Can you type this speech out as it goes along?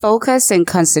Focus and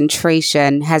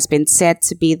concentration has been said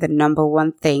to be the number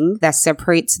one thing that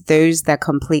separates those that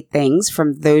complete things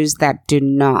from those that do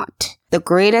not. The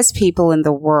greatest people in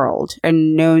the world are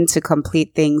known to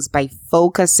complete things by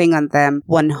focusing on them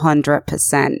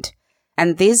 100%.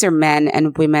 And these are men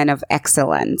and women of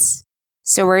excellence.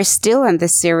 So we're still in the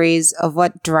series of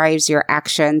what drives your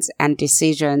actions and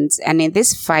decisions. And in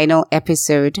this final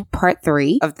episode, part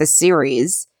 3 of the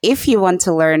series, if you want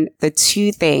to learn the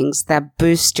 2 things that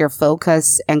boost your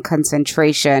focus and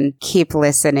concentration, keep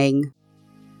listening.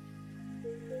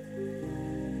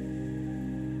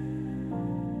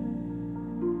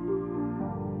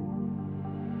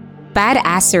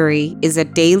 Badassery is a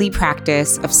daily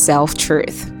practice of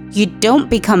self-truth. You don't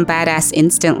become badass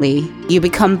instantly. You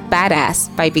become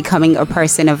badass by becoming a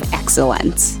person of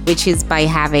excellence, which is by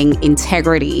having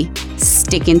integrity,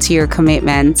 sticking to your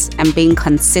commitments, and being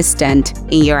consistent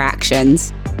in your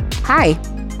actions. Hi,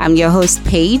 I'm your host,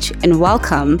 Paige, and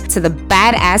welcome to the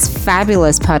Badass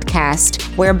Fabulous podcast,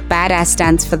 where badass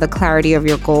stands for the clarity of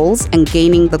your goals and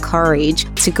gaining the courage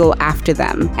to go after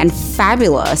them, and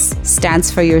fabulous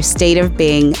stands for your state of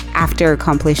being after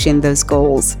accomplishing those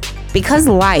goals. Because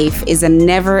life is a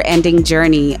never-ending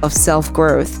journey of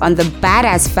self-growth, on the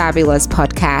Badass Fabulous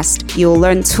podcast, you'll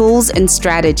learn tools and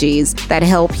strategies that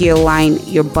help you align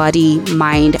your body,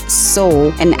 mind,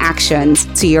 soul, and actions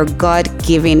to your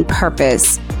God-given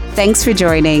purpose. Thanks for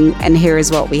joining, and here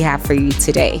is what we have for you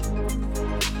today.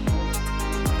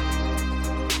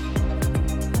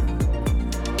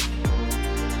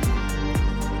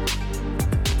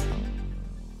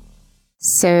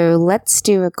 So let's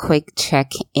do a quick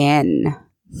check-in.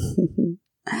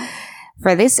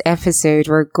 For this episode,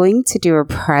 we're going to do a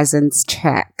presence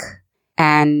check,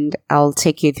 and I'll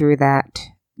take you through that.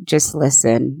 Just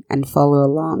listen and follow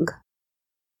along.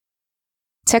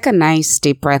 Take a nice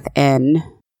deep breath in.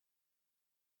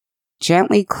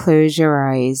 Gently close your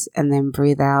eyes and then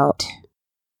breathe out.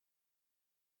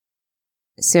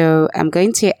 So I'm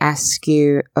going to ask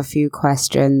you a few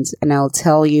questions and I'll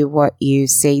tell you what you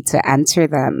say to answer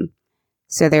them.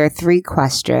 So there are 3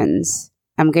 questions.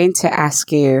 I'm going to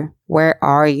ask you, where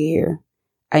are you?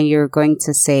 And you're going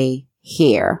to say,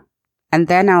 here. And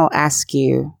then I'll ask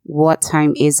you, what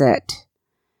time is it?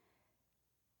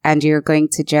 And you're going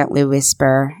to gently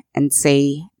whisper and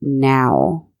say,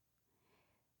 now.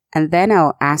 And then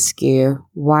I'll ask you,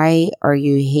 why are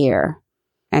you here?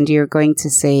 And you're going to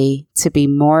say, to be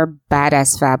more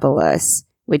badass fabulous,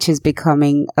 which is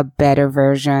becoming a better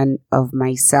version of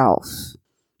myself.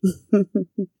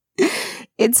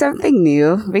 It's something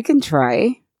new. We can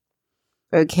try.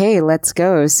 Okay, let's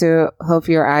go. So hope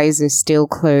your eyes are still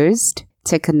closed.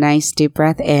 Take a nice deep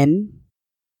breath in.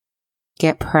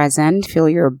 Get present. Feel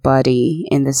your body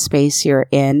in the space you're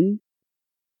in.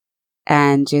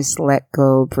 And just let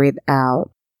go. Breathe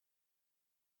out.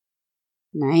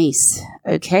 Nice.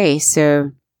 Okay,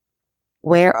 so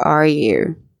where are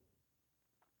you?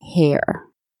 Here.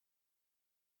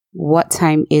 What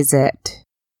time is it?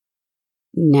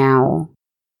 Now.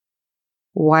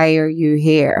 Why are you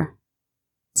here?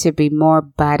 To be more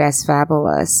badass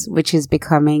fabulous, which is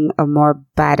becoming a more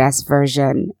badass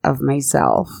version of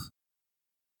myself.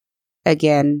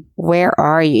 Again, where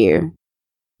are you?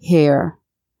 Here.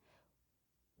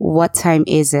 What time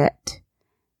is it?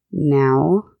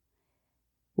 Now.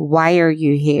 Why are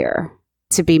you here?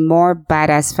 To be more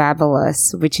badass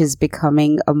fabulous, which is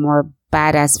becoming a more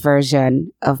badass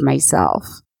version of myself.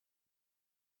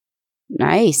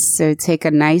 Nice. So take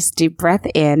a nice deep breath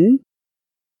in.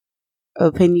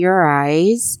 Open your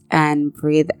eyes and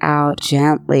breathe out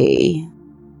gently.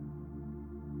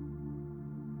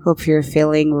 Hope you're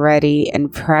feeling ready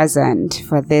and present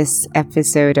for this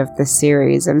episode of the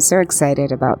series. I'm so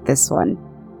excited about this one.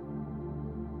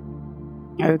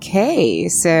 Okay,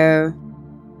 so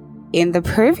in the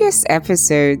previous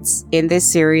episodes in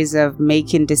this series of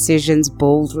Making Decisions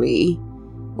Boldly,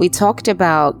 we talked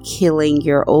about killing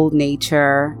your old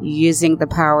nature, using the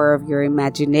power of your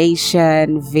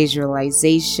imagination,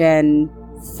 visualization,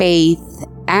 faith,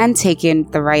 and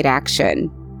taking the right action.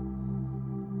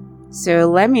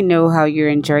 So let me know how you're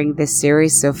enjoying this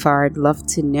series so far. I'd love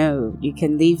to know. You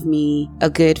can leave me a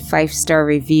good 5-star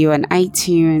review on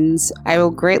iTunes. I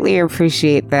will greatly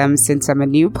appreciate them since I'm a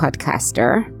new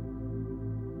podcaster.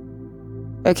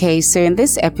 Okay, so in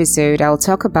this episode, I'll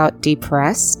talk about deep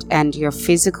rest and your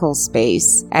physical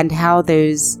space and how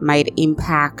those might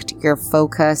impact your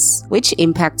focus, which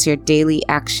impacts your daily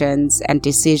actions and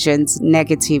decisions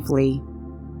negatively.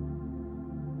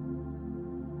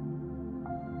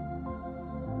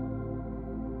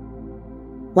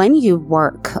 When you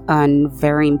work on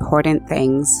very important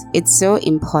things, it's so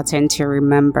important to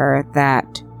remember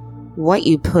that what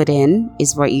you put in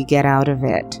is what you get out of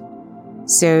it.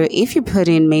 So if you put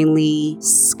in mainly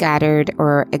scattered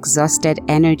or exhausted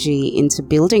energy into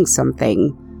building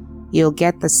something, you'll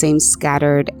get the same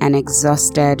scattered and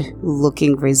exhausted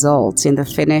looking results in the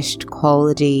finished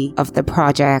quality of the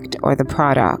project or the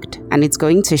product, and it's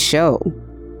going to show.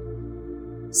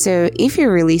 So if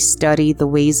you really study the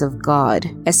ways of God,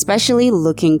 especially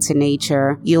looking to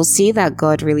nature, you'll see that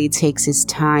God really takes his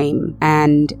time,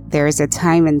 and there's a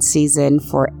time and season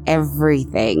for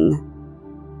everything.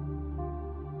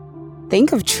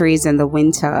 Think of trees in the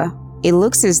winter. It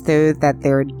looks as though that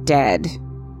they're dead.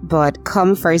 But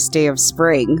come first day of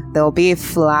spring, there'll be a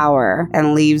flower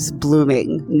and leaves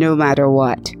blooming, no matter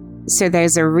what. So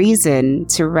there's a reason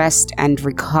to rest and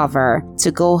recover,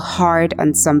 to go hard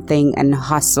on something and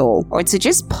hustle, or to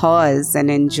just pause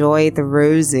and enjoy the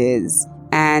roses.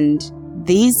 And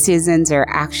these seasons are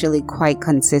actually quite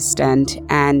consistent,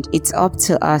 and it's up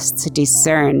to us to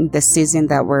discern the season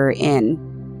that we're in.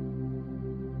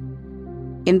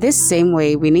 In this same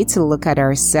way, we need to look at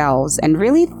ourselves and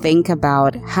really think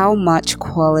about how much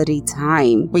quality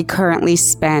time we currently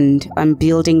spend on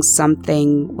building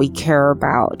something we care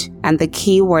about. And the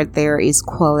key word there is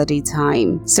quality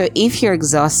time. So if you're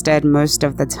exhausted most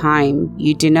of the time,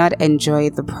 you do not enjoy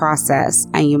the process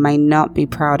and you might not be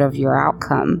proud of your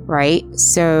outcome, right?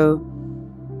 So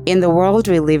in the world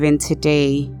we live in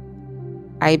today,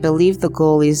 I believe the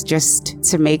goal is just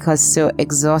to make us so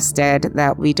exhausted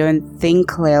that we don't think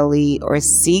clearly or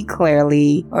see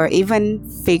clearly or even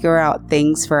figure out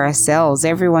things for ourselves.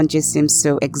 Everyone just seems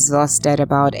so exhausted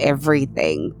about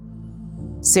everything.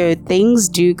 So things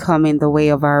do come in the way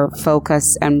of our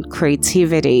focus and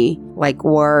creativity, like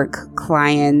work,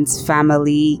 clients,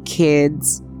 family,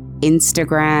 kids,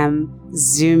 Instagram,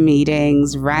 Zoom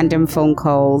meetings, random phone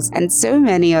calls, and so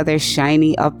many other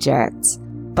shiny objects.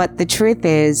 But the truth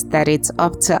is that it's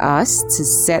up to us to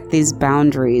set these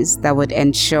boundaries that would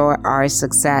ensure our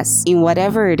success in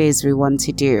whatever it is we want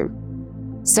to do.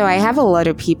 So I have a lot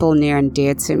of people near and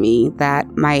dear to me that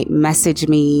might message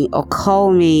me or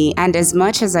call me, and as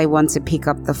much as I want to pick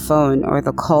up the phone or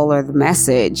the call or the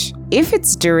message, if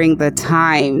it's during the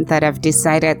time that I've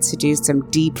decided to do some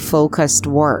deep focused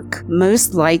work,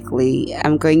 most likely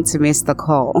I'm going to miss the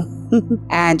call.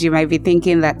 And you might be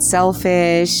thinking that's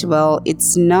selfish. Well,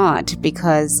 it's not,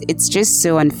 because it's just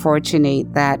so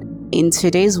unfortunate that in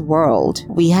today's world,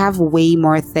 we have way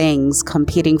more things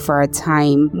competing for our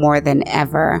time more than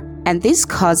ever. And this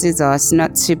causes us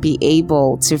not to be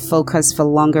able to focus for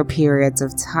longer periods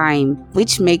of time,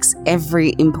 which makes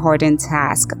every important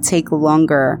task take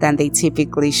longer than they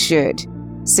typically should.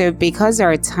 So because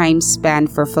our time span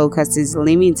for focus is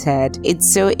limited,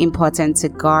 it's so important to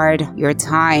guard your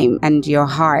time and your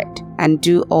heart and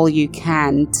do all you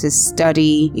can to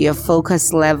study your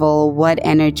focus level, what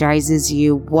energizes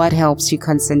you, what helps you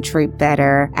concentrate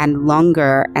better and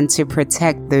longer, and to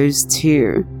protect those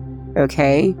two.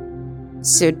 Okay?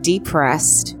 So deep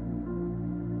rest.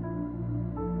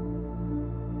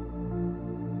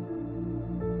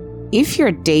 If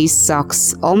your day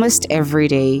sucks almost every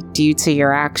day due to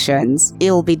your actions,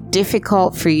 it'll be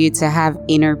difficult for you to have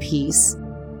inner peace.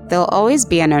 There'll always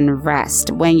be an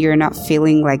unrest when you're not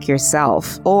feeling like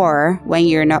yourself, or when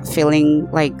you're not feeling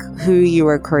like who you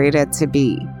were created to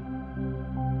be.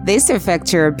 This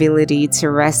affects your ability to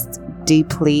rest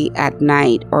deeply at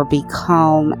night or be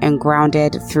calm and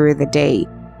grounded through the day.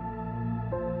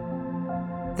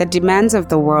 The demands of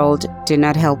the world do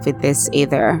not help with this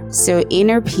either. So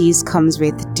inner peace comes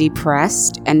with deep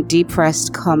rest, and deep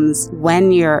rest comes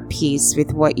when you're at peace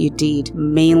with what you did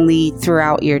mainly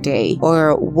throughout your day,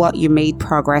 or what you made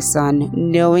progress on,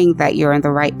 knowing that you're on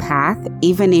the right path,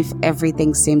 even if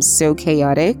everything seems so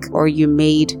chaotic or you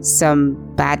made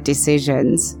some bad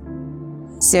decisions.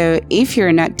 So if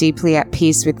you're not deeply at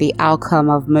peace with the outcome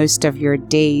of most of your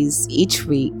days each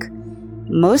week,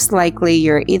 most likely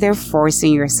you're either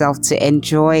forcing yourself to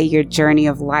enjoy your journey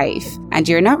of life and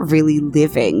you're not really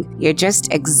living. You're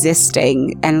just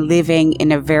existing and living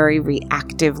in a very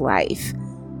reactive life.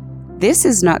 This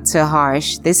is not too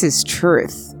harsh. This is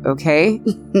truth, okay?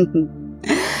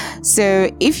 So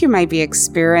if you might be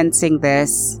experiencing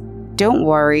this, don't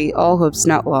worry, all hope's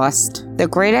not lost. The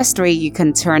greatest way you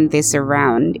can turn this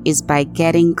around is by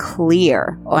getting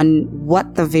clear on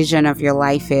what the vision of your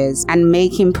life is and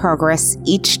making progress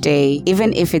each day,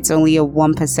 even if it's only a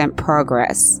 1%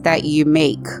 progress that you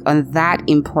make on that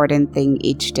important thing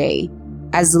each day.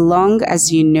 as long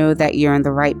as you know that you're on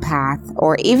the right path,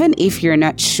 or even if you're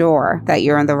not sure that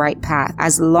you're on the right path,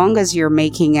 as long as you're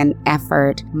making an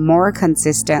effort more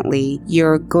consistently,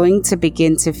 you're going to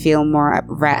begin to feel more at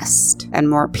rest and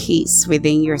more peace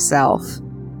within yourself.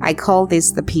 I call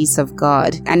this the peace of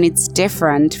God, and it's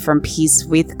different from peace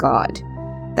with God.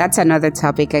 That's another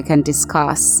topic I can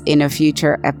discuss in a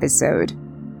future episode.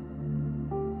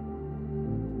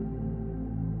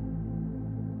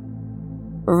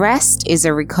 Rest is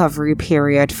a recovery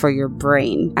period for your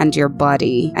brain and your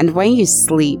body, and when you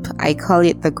sleep, I call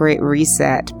it the Great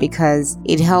Reset because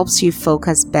it helps you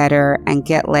focus better and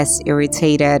get less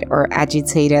irritated or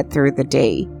agitated through the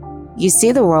day. You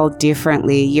see the world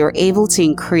differently. You're able to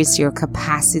increase your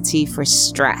capacity for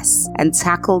stress and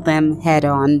tackle them head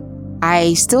on.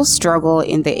 I still struggle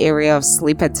in the area of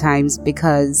sleep at times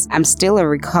because I'm still a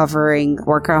recovering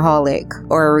workaholic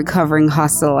or a recovering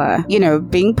hustler,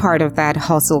 being part of that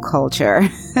hustle culture.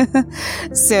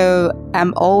 So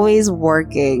I'm always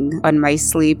working on my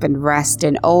sleep and rest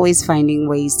and always finding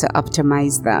ways to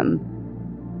optimize them.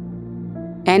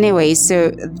 Anyway,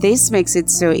 so this makes it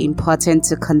so important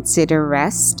to consider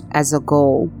rest as a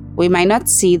goal. We might not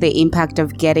see the impact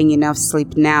of getting enough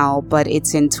sleep now, but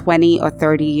it's in 20 or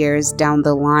 30 years down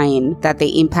the line that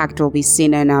the impact will be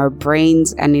seen in our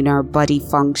brains and in our body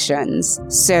functions.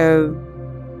 So,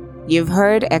 you've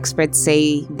heard experts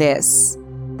say this,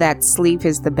 that sleep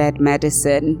is the bed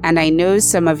medicine. And I know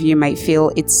some of you might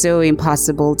feel it's so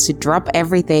impossible to drop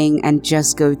everything and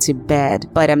just go to bed.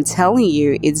 But I'm telling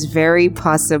you, it's very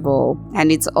possible.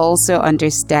 And it's also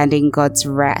understanding God's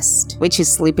rest, which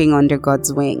is sleeping under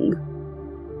God's wing.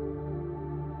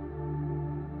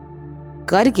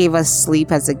 God gave us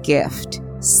sleep as a gift.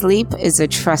 Sleep is a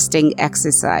trusting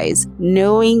exercise.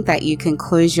 Knowing that you can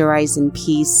close your eyes in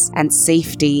peace and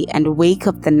safety and wake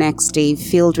up the next day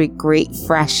filled with great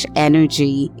fresh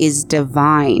energy is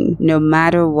divine. No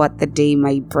matter what the day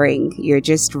might bring, you're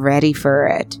just ready for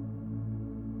it.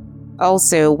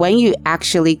 Also, when you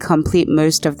actually complete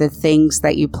most of the things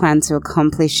that you plan to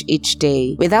accomplish each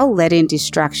day, without letting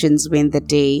distractions win the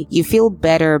day, you feel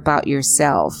better about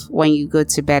yourself when you go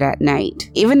to bed at night.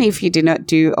 Even if you do not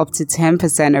do up to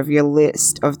 10% of your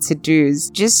list of to-dos,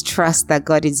 just trust that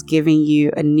God is giving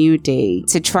you a new day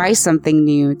to try something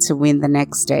new to win the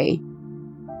next day.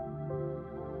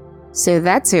 So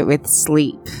that's it with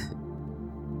sleep.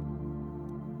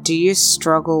 Do you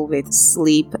struggle with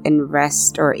sleep and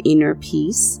rest or inner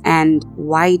peace? And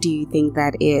why do you think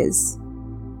that is?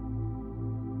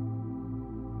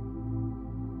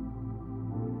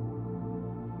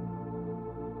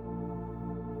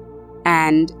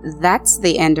 And that's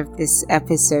the end of this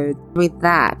episode. With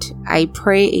that, I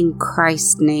pray in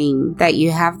Christ's name that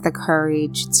you have the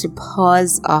courage to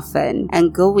pause often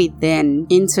and go within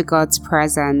into God's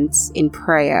presence in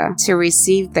prayer to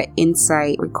receive the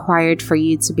insight required for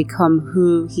you to become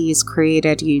who He has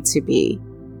created you to be.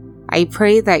 I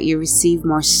pray that you receive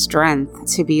more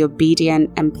strength to be obedient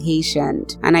and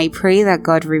patient. And I pray that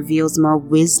God reveals more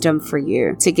wisdom for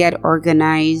you to get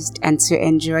organized and to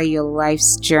enjoy your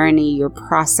life's journey, your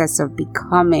process of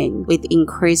becoming with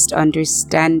increased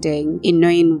understanding in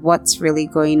knowing what's really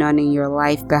going on in your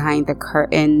life behind the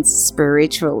curtains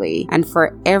spiritually and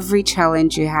for every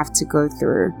challenge you have to go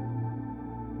through.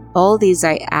 All these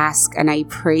I ask and I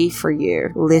pray for you,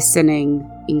 listening.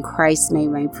 In Christ's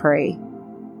name I pray.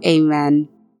 Amen.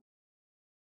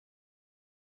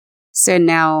 So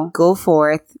now, go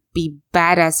forth, be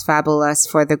badass fabulous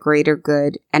for the greater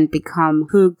good, and become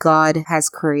who God has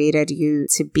created you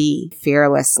to be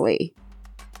fearlessly.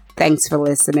 Thanks for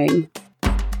listening.